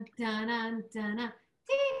dun, dun, dun, dun.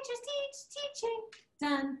 Teachers teach teaching.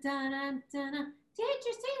 Dun, dun, dun, dun, dun.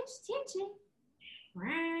 Teachers teach teaching.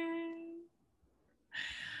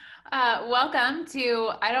 Welcome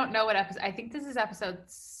to, I don't know what episode, I think this is episode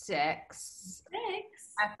six.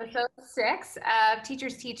 Six. Episode six of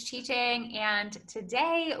Teachers Teach Teaching. And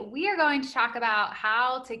today we are going to talk about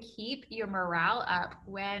how to keep your morale up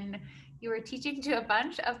when you are teaching to a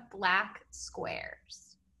bunch of black squares.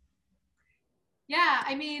 Yeah,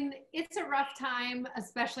 I mean, it's a rough time,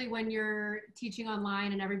 especially when you're teaching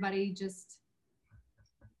online and everybody just,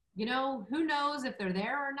 who knows if they're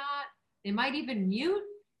there or not. They might even mute.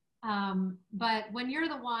 But when you're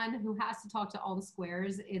the one who has to talk to all the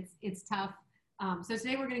squares, it's tough. So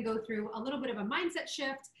today we're going to go through a little bit of a mindset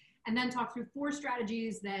shift and then talk through 4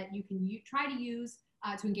 strategies that you can try to use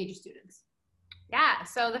to engage your students. Yeah,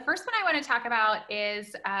 so the first one I want to talk about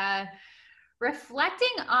is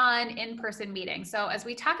reflecting on in-person meetings. So as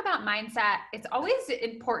we talk about mindset, it's always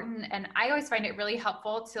important, and I always find it really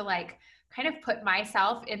helpful to kind of put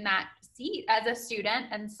myself in that seat as a student.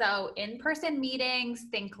 And so in-person meetings,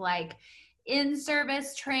 think like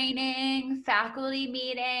in-service training, faculty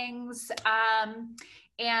meetings,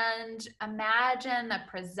 and imagine the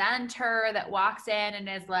presenter that walks in and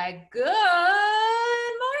is like, "Good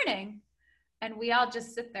morning." And we all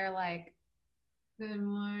just sit there like, "Good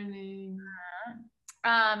morning."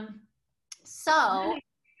 So I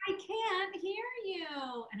can't hear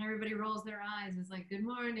you. And everybody rolls their eyes. It's like, "Good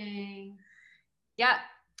morning." Yep.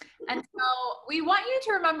 And so we want you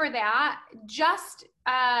to remember that just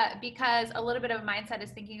because a little bit of mindset is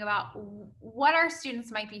thinking about what our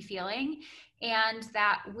students might be feeling, and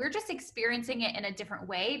that we're just experiencing it in a different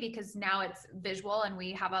way because now it's visual and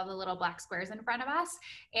we have all the little black squares in front of us,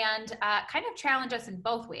 and kind of challenge us in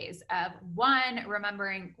both ways of, one,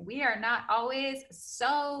 remembering we are not always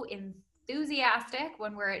so enthusiastic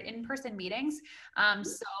when we're at in-person meetings.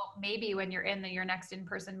 So maybe when you're in your next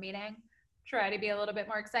in-person meeting, try to be a little bit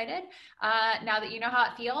more excited now that you know how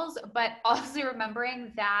it feels, but also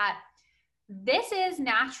remembering that this is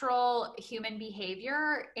natural human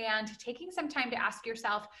behavior, and taking some time to ask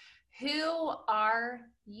yourself, who are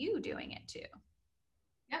you doing it to?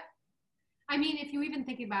 Yep. I mean, if you even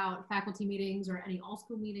think about faculty meetings or any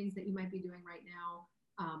all-school meetings that you might be doing right now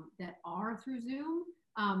that are through Zoom,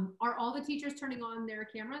 are all the teachers turning on their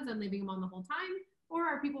cameras and leaving them on the whole time? Or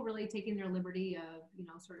are people really taking their liberty of,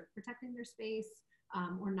 sort of protecting their space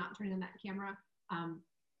or not turning on that camera?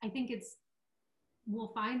 I think we'll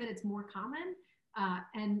find that it's more common.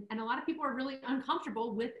 And a lot of people are really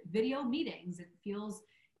uncomfortable with video meetings. It feels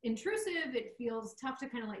intrusive. It feels tough to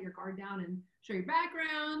kind of let your guard down and show your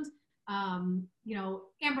background.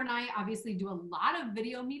 Amber and I obviously do a lot of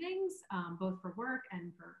video meetings, both for work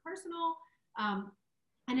and for personal.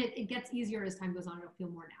 And it gets easier as time goes on. It'll feel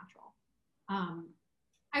more natural.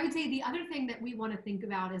 I would say the other thing that we want to think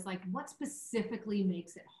about is what specifically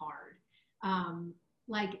makes it hard?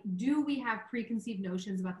 Do we have preconceived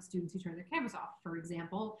notions about the students who turn their cameras off? For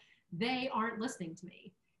example, they aren't listening to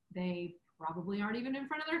me. They probably aren't even in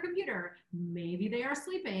front of their computer. Maybe they are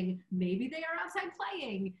sleeping. Maybe they are outside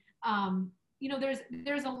playing.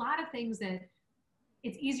 There's a lot of things that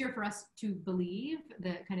it's easier for us to believe,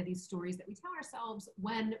 the kind of these stories that we tell ourselves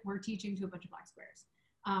when we're teaching to a bunch of black squares.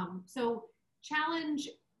 So challenge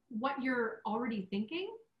what you're already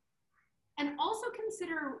thinking, and also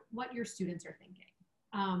consider what your students are thinking.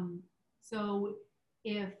 So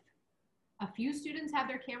if a few students have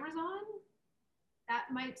their cameras on,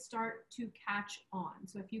 that might start to catch on.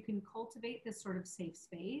 So if you can cultivate this sort of safe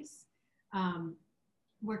space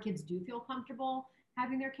where kids do feel comfortable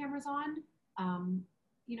having their cameras on,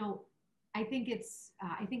 I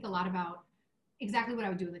think a lot about exactly what I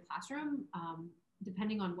would do in the classroom,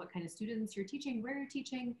 depending on what kind of students you're teaching, where you're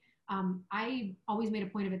teaching. I always made a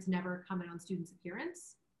point of it to never comment on students'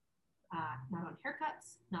 appearance, not on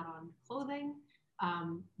haircuts, not on clothing,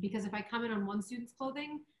 because if I comment on one student's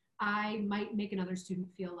clothing, I might make another student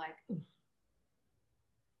feel like,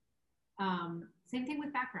 same thing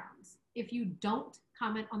with backgrounds. If you don't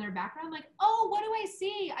comment on their background, like, "Oh, what do I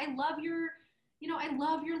see? I love your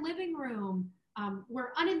living room."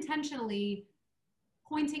 We're unintentionally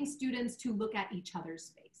pointing students to look at each other's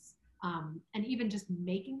space. And even just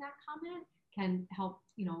making that comment can help,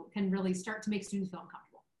 can really start to make students feel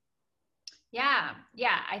uncomfortable. Yeah.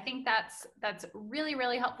 I think that's really,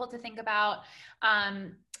 really helpful to think about.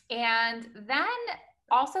 And then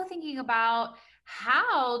also thinking about,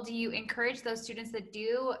 how do you encourage those students that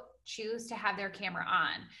do choose to have their camera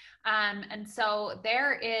on? And so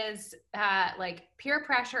there is peer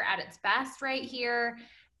pressure at its best right here.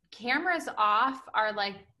 Cameras off are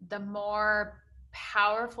the more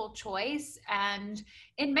powerful choice. And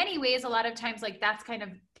in many ways, a lot of times, like that's kind of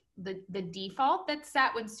the default that's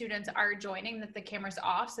set when students are joining, that the camera's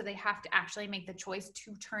off. So they have to actually make the choice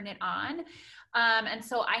to turn it on. And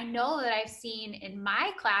so I know that I've seen in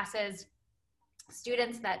my classes,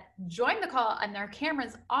 students that join the call and their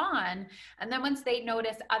camera's on, and then once they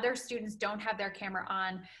notice other students don't have their camera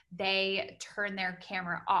on, they turn their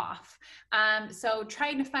camera off. So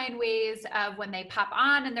trying to find ways of when they pop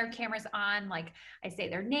on and their camera's on, like I say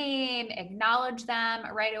their name, acknowledge them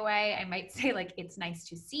right away. I might say like, it's nice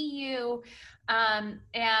to see you.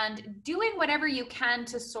 And doing whatever you can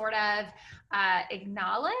to sort of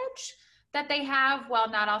acknowledge that they have, while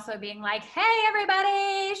not also being like, hey,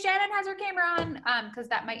 everybody, Shannon has her camera on, because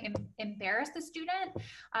that might embarrass the student.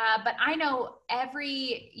 But I know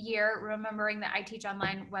every year, remembering that I teach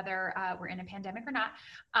online, whether we're in a pandemic or not,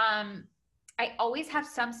 I always have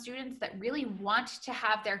some students that really want to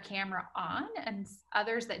have their camera on and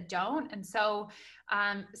others that don't. And so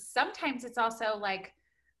sometimes it's also like,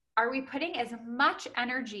 are we putting as much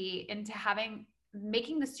energy into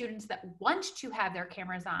making the students that want to have their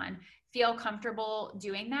cameras on feel comfortable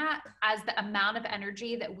doing that as the amount of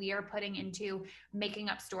energy that we are putting into making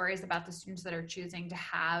up stories about the students that are choosing to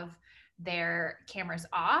have their cameras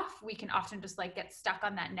off? We can often just like get stuck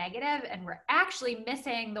on that negative, and we're actually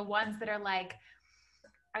missing the ones that are like,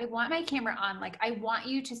 I want my camera on. Like, I want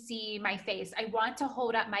you to see my face. I want to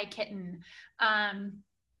hold up my kitten. I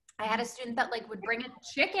had a student that like would bring a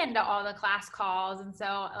chicken to all the class calls. And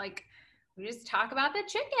so like, we just talk about the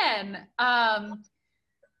chicken.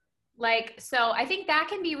 So I think that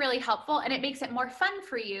can be really helpful, and it makes it more fun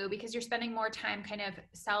for you because you're spending more time kind of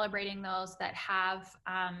celebrating those that have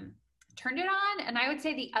turned it on. And I would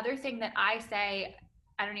say the other thing that I say,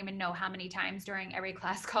 I don't even know how many times during every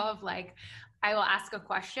class call, of like, I will ask a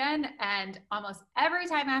question, and almost every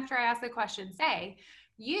time after I ask the question, say,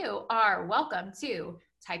 you are welcome to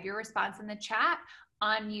type your response in the chat,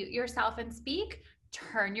 unmute yourself and speak,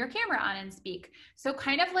 turn your camera on and speak. So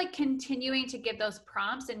kind of like continuing to give those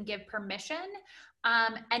prompts and give permission.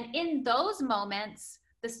 And in those moments,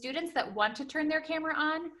 the students that want to turn their camera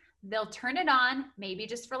on, they'll turn it on, maybe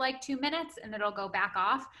just for like 2 minutes, and it'll go back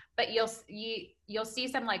off. But you'll see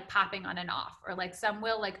some like popping on and off, or like some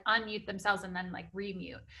will like unmute themselves and then like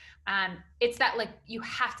remute. It's that like you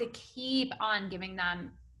have to keep on giving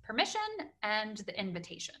them permission and the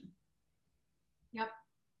invitation. Yep.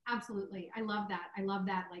 Absolutely. I love that. I love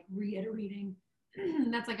that, like reiterating.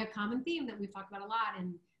 That's like a common theme that we've talked about a lot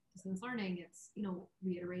in distance learning. It's,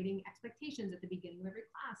 reiterating expectations at the beginning of every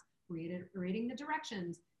class, reiterating the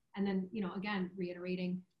directions, and then, again,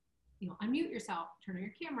 reiterating, unmute yourself, turn on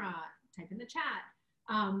your camera, type in the chat.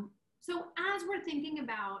 So as we're thinking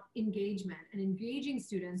about engagement and engaging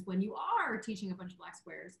students when you are teaching a bunch of Black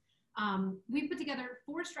squares, we've put together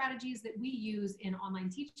 4 strategies that we use in online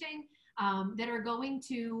teaching that are going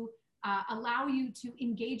to allow you to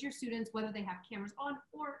engage your students, whether they have cameras on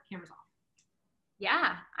or cameras off.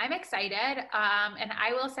 Yeah, I'm excited. And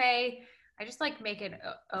I will say, I just like make it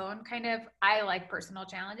own kind of, I like personal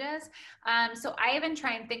challenges. So I even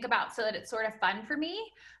try and think about so that it's sort of fun for me.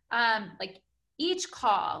 Like each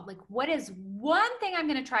call, like what is one thing I'm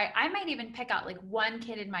going to try? I might even pick out like one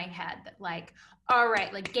kid in my head that like, all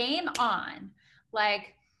right, like game on,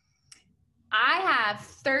 like I have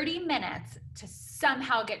 30 minutes to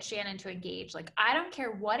somehow get Shannon to engage. Like, I don't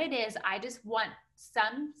care what it is. I just want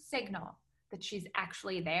some signal that she's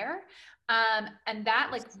actually there. And that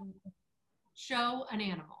like show an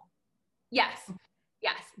animal. Yes.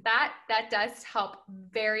 That does help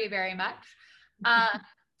very, very much.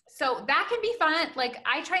 So that can be fun. Like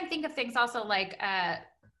I try and think of things also like,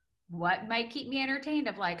 what might keep me entertained,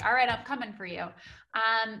 of like, all right, I'm coming for you.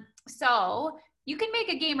 So you can make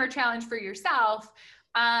a game or challenge for yourself.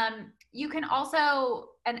 You can also,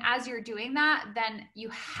 and as you're doing that, then you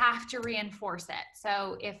have to reinforce it.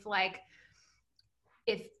 So if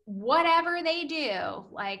whatever they do,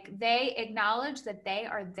 like they acknowledge that they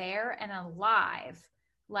are there and alive,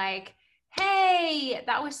 like, hey,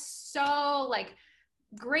 that was so like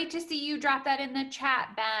great to see you drop that in the chat,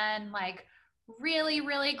 Ben, like really,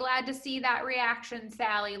 really glad to see that reaction,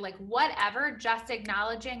 Sally, like whatever, just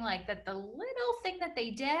acknowledging like that the little thing that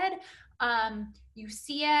they did, you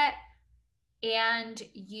see it and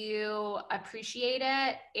you appreciate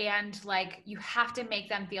it, and like you have to make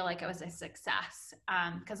them feel like it was a success,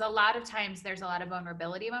 because a lot of times there's a lot of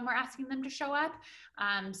vulnerability when we're asking them to show up,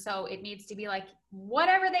 so it needs to be like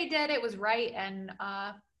whatever they did, it was right and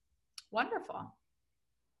wonderful.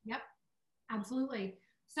 Yep, absolutely.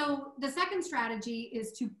 So the second strategy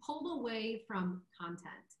is to pull away from content.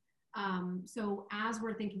 So as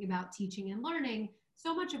we're thinking about teaching and learning,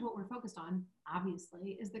 so much of what we're focused on,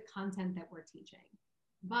 obviously, is the content that we're teaching.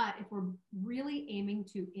 But if we're really aiming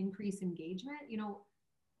to increase engagement, you know,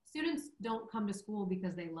 students don't come to school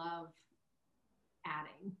because they love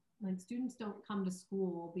adding. Like students don't come to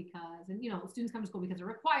school because, and you know, students come to school because they're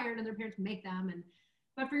required and their parents make them. And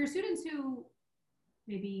but for your students who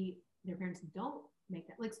maybe their parents don't make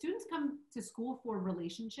that, like students come to school for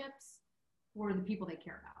relationships, for the people they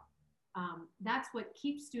care about. That's what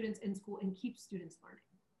keeps students in school and keeps students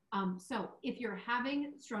learning. So if you're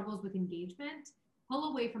having struggles with engagement,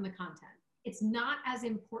 pull away from the content. It's not as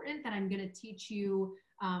important that I'm going to teach you,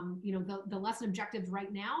 you know, the lesson objectives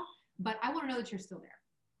right now, but I want to know that you're still there.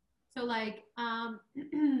 So like,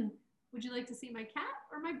 would you like to see my cat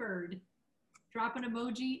or my bird? Drop an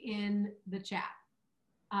emoji in the chat.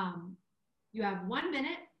 You have 1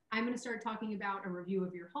 minute. I'm going to start talking about a review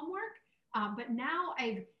of your homework. But now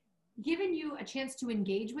I've given you a chance to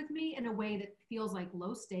engage with me in a way that feels like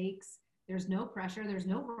low stakes. There's no pressure. There's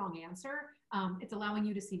no wrong answer. It's allowing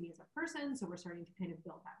you to see me as a person. So we're starting to kind of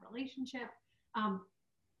build that relationship.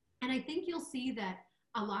 And I think you'll see that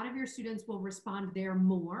a lot of your students will respond there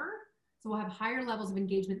more. So we'll have higher levels of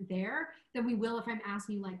engagement there than we will if I'm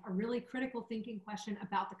asking you like a really critical thinking question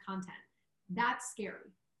about the content. That's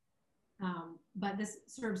scary. But this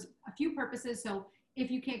serves a few purposes. So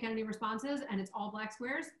if you can't get any responses and it's all black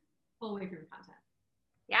squares, pull away from your content.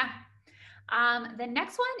 Yeah. The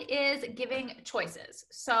next one is giving choices.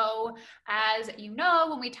 So as you know,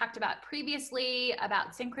 when we talked about previously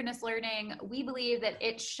about synchronous learning, we believe that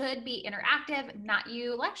it should be interactive, not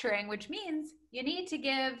you lecturing, which means you need to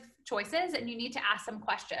give choices and you need to ask some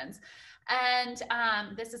questions. And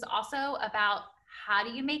this is also about how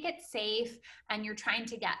do you make it safe, and you're trying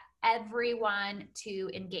to get everyone to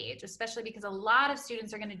engage, especially because a lot of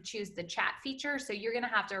students are going to choose the chat feature. So you're going to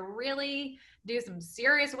have to really do some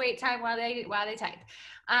serious wait time while they type.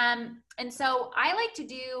 And so I like to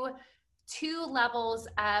do 2 levels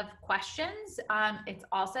of questions. It's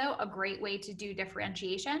also a great way to do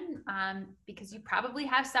differentiation because you probably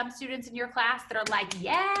have some students in your class that are like,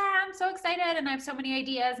 yeah, I'm so excited and I have so many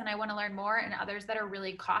ideas and I want to learn more, and others that are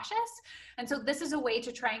really cautious. And so this is a way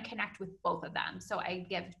to try and connect with both of them. So I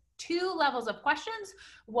give 2 levels of questions.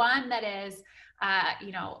 One that is,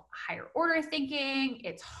 you know, higher order thinking.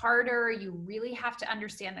 It's harder. You really have to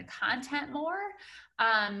understand the content more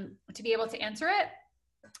to be able to answer it.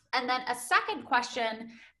 And then a second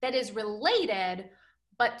question that is related,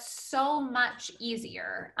 but so much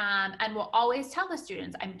easier. And we'll always tell the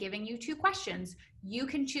students, I'm giving you 2 questions. You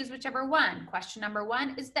can choose whichever one. Question number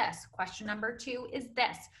 1 is this. Question number 2 is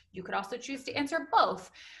this. You could also choose to answer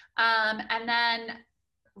both. And then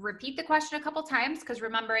repeat the question a couple times, because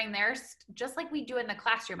remembering there's just like we do in the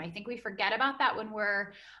classroom. I think we forget about that when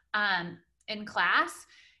we're in class.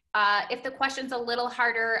 If the question's a little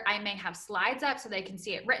harder, I may have slides up so they can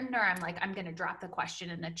see it written, or I'm like, I'm going to drop the question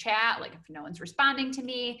in the chat. Like if no one's responding to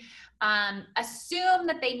me, assume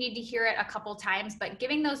that they need to hear it a couple times, but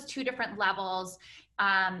giving those 2 different levels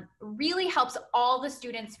really helps all the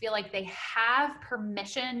students feel like they have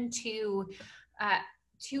permission to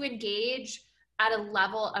engage at a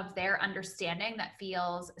level of their understanding that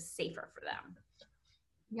feels safer for them.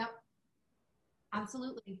 Yep,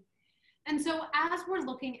 absolutely. And so as we're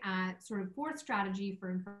looking at sort of 4th strategy for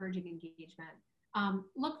encouraging engagement,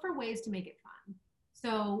 look for ways to make it fun.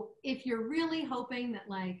 So if you're really hoping that,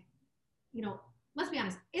 like, you know, let's be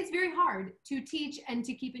honest, it's very hard to teach and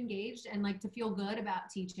to keep engaged and like to feel good about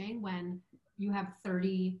teaching when you have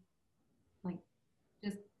 30, like,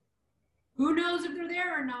 just who knows if they're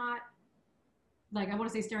there or not. Like, I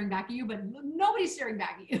want to say staring back at you, but nobody's staring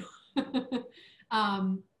back at you.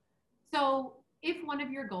 So if one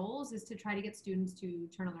of your goals is to try to get students to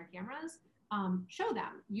turn on their cameras, show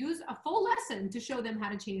them. Use a full lesson to show them how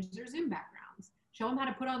to change their Zoom backgrounds. Show them how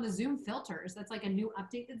to put on the Zoom filters. That's like a new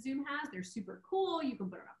update that Zoom has. They're super cool. You can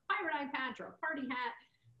put on a pirate eye patch or a party hat,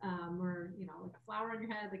 or, you know, like a flower on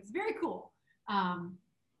your head. Like, it's very cool.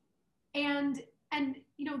 And,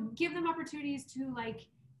 you know, give them opportunities to, like,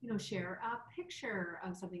 you know, share a picture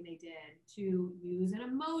of something they did, to use an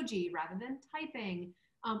emoji rather than typing.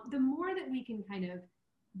 The more that we can kind of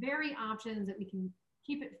vary options, that we can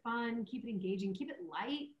keep it fun, keep it engaging, keep it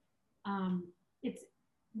light,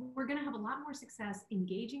 we're going to have a lot more success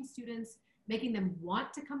engaging students, making them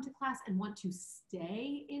want to come to class and want to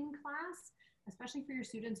stay in class, especially for your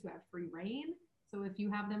students who have free reign. So if you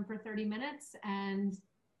have them for 30 minutes and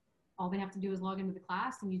all they have to do is log into the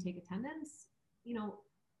class and you take attendance, you know,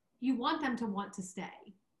 you want them to want to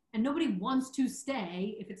stay. And nobody wants to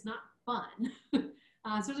stay if it's not fun.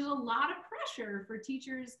 So there's a lot of pressure for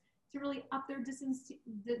teachers to really up their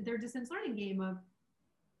distance learning game of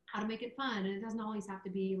how to make it fun. And it doesn't always have to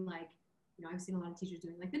be like, you know, I've seen a lot of teachers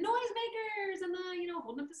doing like the noisemakers and the, you know,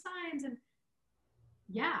 holding up the signs. And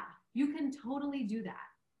yeah, you can totally do that.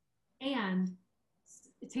 And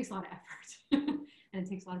it takes a lot of effort and it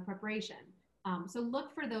takes a lot of preparation. So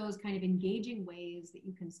look for those kind of engaging ways that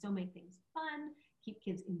you can still make things fun, keep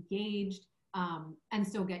kids engaged, and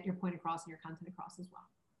still get your point across and your content across as well.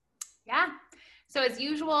 Yeah. So as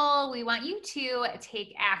usual, we want you to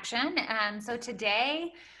take action. And so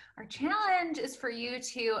today, our challenge is for you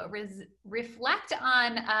to reflect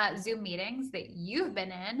on Zoom meetings that you've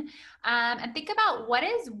been in, and think about what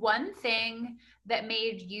is one thing that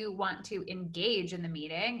made you want to engage in the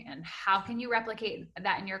meeting, and how can you replicate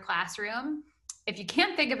that in your classroom? If you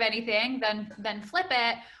can't think of anything, then flip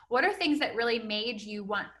it. What are things that really made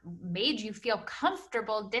you feel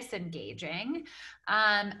comfortable disengaging?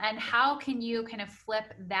 And how can you kind of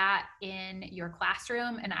flip that in your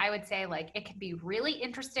classroom? And I would say, like, it can be really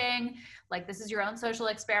interesting. Like, this is your own social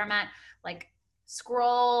experiment. Like,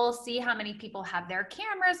 scroll, see how many people have their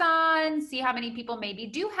cameras on, see how many people maybe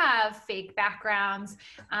do have fake backgrounds,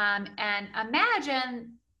 and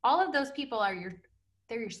imagine all of those people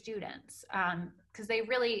they're your students, because they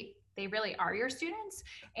really are your students.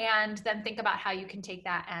 And then think about how you can take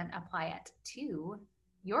that and apply it to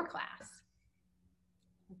your class.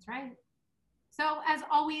 That's right. So as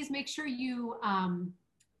always, make sure you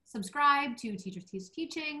subscribe to Teachers Teach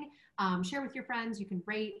Teaching, share with your friends. You can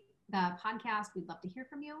rate the podcast. We'd love to hear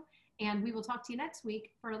from you. And we will talk to you next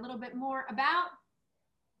week for a little bit more about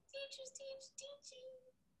Teachers Teach Teaching.